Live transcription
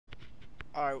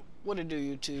Alright, what it do,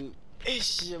 YouTube?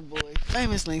 It's your boy,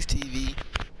 Famous Links TV.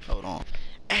 Hold on.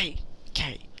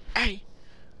 AKA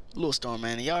Lil Storm,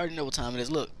 man. And y'all already know what time it is.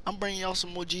 Look, I'm bringing y'all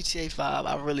some more GTA 5.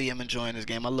 I really am enjoying this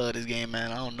game. I love this game,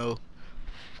 man. I don't know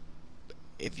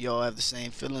if y'all have the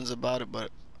same feelings about it, but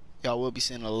y'all will be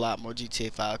seeing a lot more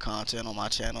GTA 5 content on my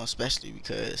channel, especially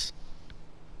because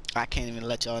I can't even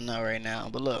let y'all know right now.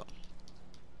 But look,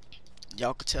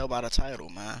 y'all could tell by the title,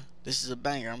 man. This is a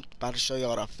banger. I'm about to show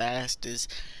y'all the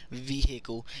fastest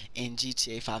vehicle in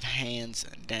GTA 5, hands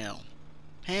down.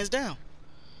 Hands down.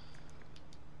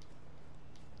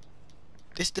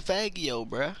 This the Faggio,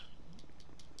 bruh.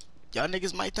 Y'all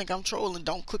niggas might think I'm trolling.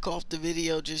 Don't click off the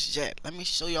video just yet. Let me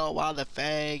show y'all why the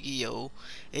Faggio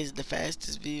is the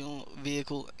fastest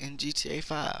vehicle in GTA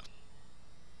 5.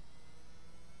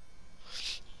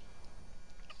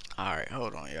 Alright,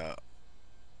 hold on, y'all.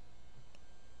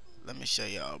 Let me show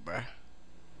y'all, bruh.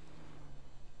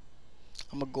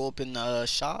 I'm gonna go up in the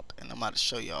shop and I'm about to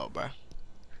show y'all, bruh.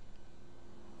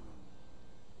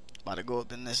 About to go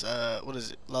up in this, what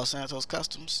is it? Los Santos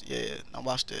Customs? Yeah, now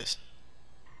watch this.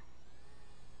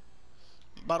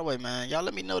 By the way, man, y'all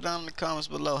let me know down in the comments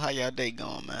below how y'all day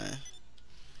going, man.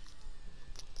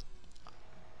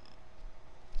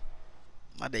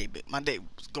 My day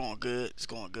was going good. It's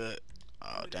going good.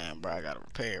 Oh, damn, bro, I gotta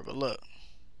repair. But look,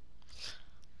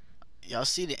 y'all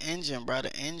see the engine, bro.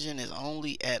 The engine is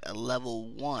only at a level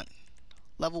 1.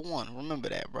 Level 1, remember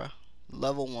that, bro.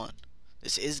 Level 1.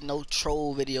 This is no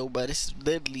troll video, bro. This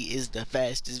literally is the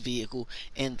fastest vehicle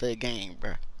in the game,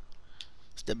 bro.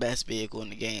 It's the best vehicle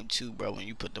in the game too, bro. When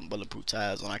you put them bulletproof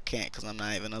tires on, I can't because I'm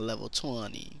not even a level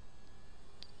 20.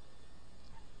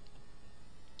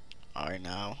 Alright,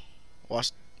 now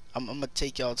watch. I'm gonna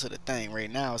take y'all to the thing.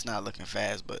 Right now it's not looking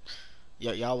fast, but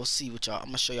y'all will see what y'all. I'm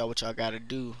gonna show y'all what y'all gotta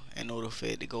do in order for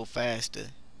it to go faster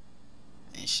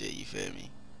and shit. You feel me?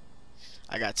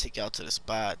 I gotta take y'all to the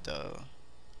spot though.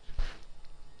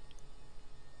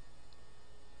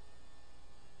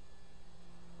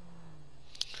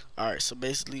 Alright, so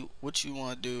basically what you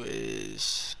wanna do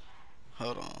is,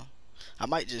 hold on, I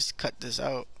might just cut this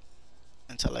out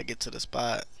until I get to the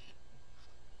spot.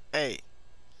 Hey,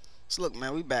 so look,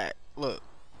 man, we back. Look,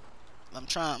 I'm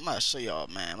about to show y'all,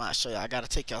 man. I'm about to show y'all. I gotta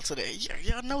take y'all to the.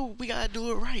 Y'all know we gotta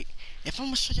do it right. If I'm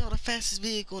gonna show y'all the fastest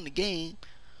vehicle in the game,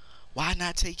 why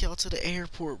not take y'all to the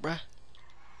airport, bruh?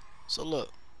 So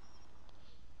look,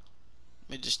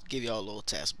 let me just give y'all a little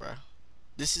test, bruh.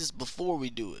 This is before we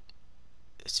do it.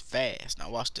 It's fast. Now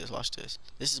watch this. Watch this.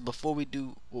 This is before we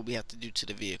do what we have to do to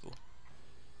the vehicle.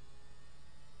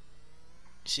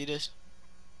 You see this?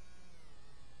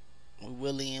 We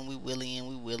wheeling, we wheeling,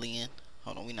 we wheeling.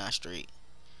 Hold on, we not straight.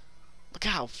 Look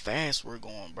how fast we're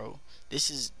going, bro.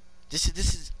 This is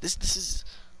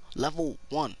level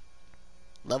 1.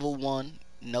 Level 1,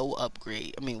 no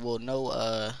upgrade. I mean, well,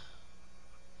 no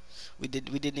we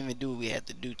didn't even do what we had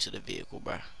to do to the vehicle,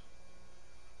 bro.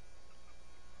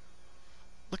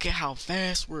 Look at how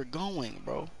fast we're going,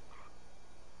 bro.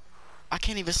 I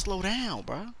can't even slow down,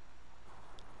 bro.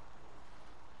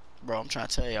 Bro, I'm trying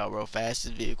to tell y'all, bro,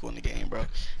 fastest vehicle in the game, bro.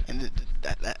 And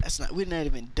that's not, we're not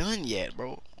even done yet,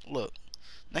 bro. Look,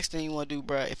 next thing you want to do,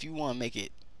 bro, if you want to make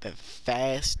it the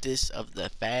fastest of the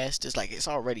fastest, like it's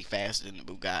already faster than the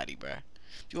Bugatti, bro.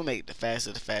 If you want to make it the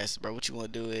fastest, bro, what you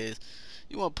want to do is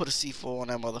you want to put a C4 on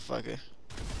that motherfucker,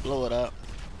 blow it up.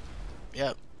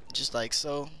 Yep, just like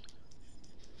so.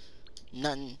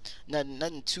 Nothing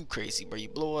too crazy, bro. You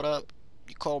blow it up,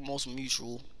 you call most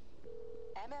mutual,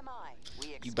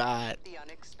 you buy it.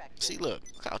 See, look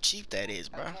how cheap that is,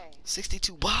 bro.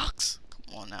 62 bucks.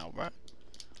 Come on now, bro.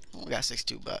 We got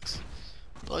 62 bucks.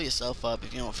 Blow yourself up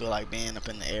if you don't feel like being up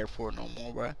in the airport no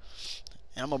more, bro. And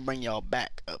I'm gonna bring y'all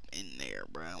back up in there,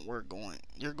 bro.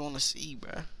 You're gonna see,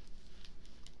 bro.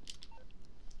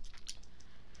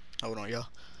 Hold on, y'all.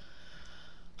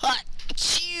 Hot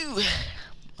chew.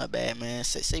 My bad, man.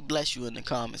 Say bless you in the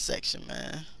comment section,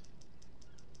 man.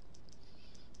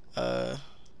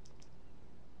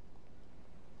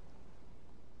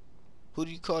 Who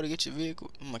do you call to get your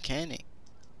vehicle? A mechanic.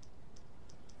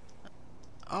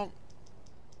 Oh,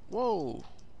 whoa.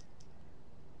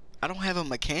 I don't have a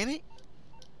mechanic?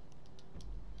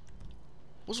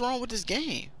 What's wrong with this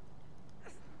game?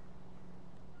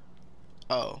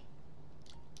 Oh.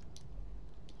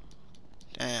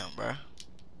 Damn, bruh.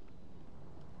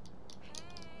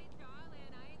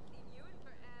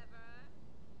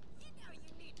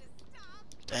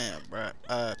 Damn,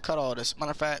 bruh. Cut all this.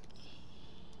 Matter of fact.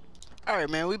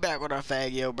 Alright, man. We back with our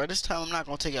Faggio, bro. This time I'm not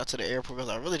gonna take y'all to the airport because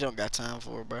I really don't got time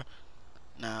for it, bro.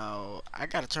 Now, I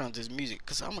gotta turn on this music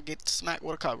because I'm gonna get smacked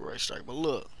with a copyright strike. But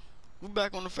look. We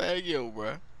back on the Faggio,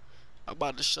 bruh. I'm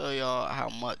about to show y'all how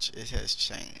much it has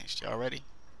changed. Y'all ready?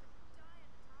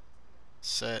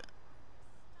 Set.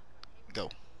 Go.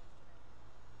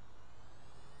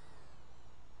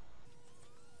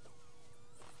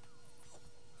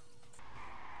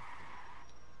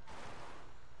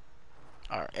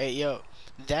 Alright, hey yo,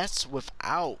 that's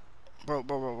without,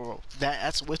 bro.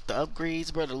 That's with the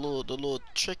upgrades, bro. The little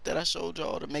trick that I showed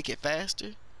y'all to make it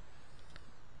faster.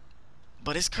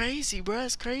 But it's crazy, bro.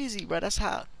 It's crazy, bro. That's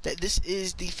how this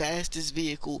is the fastest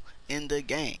vehicle in the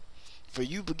game. For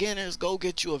you beginners, go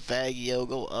get you a Faggio,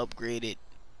 go upgrade it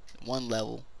one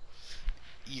level.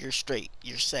 You're straight.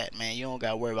 You're set, man. You don't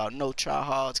gotta worry about no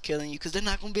tryhards killing you, cause they're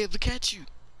not gonna be able to catch you.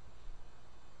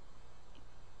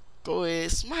 Go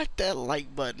ahead, smack that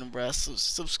like button, bro.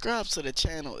 Subscribe to the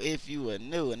channel if you are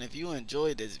new, and if you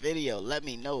enjoyed this video, let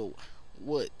me know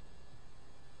what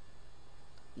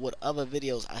other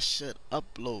videos I should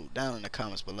upload down in the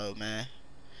comments below, man.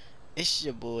 It's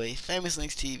your boy, Famous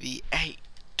Links TV,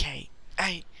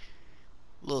 aka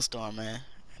Lil Star, man,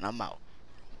 and I'm out.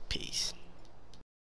 Peace.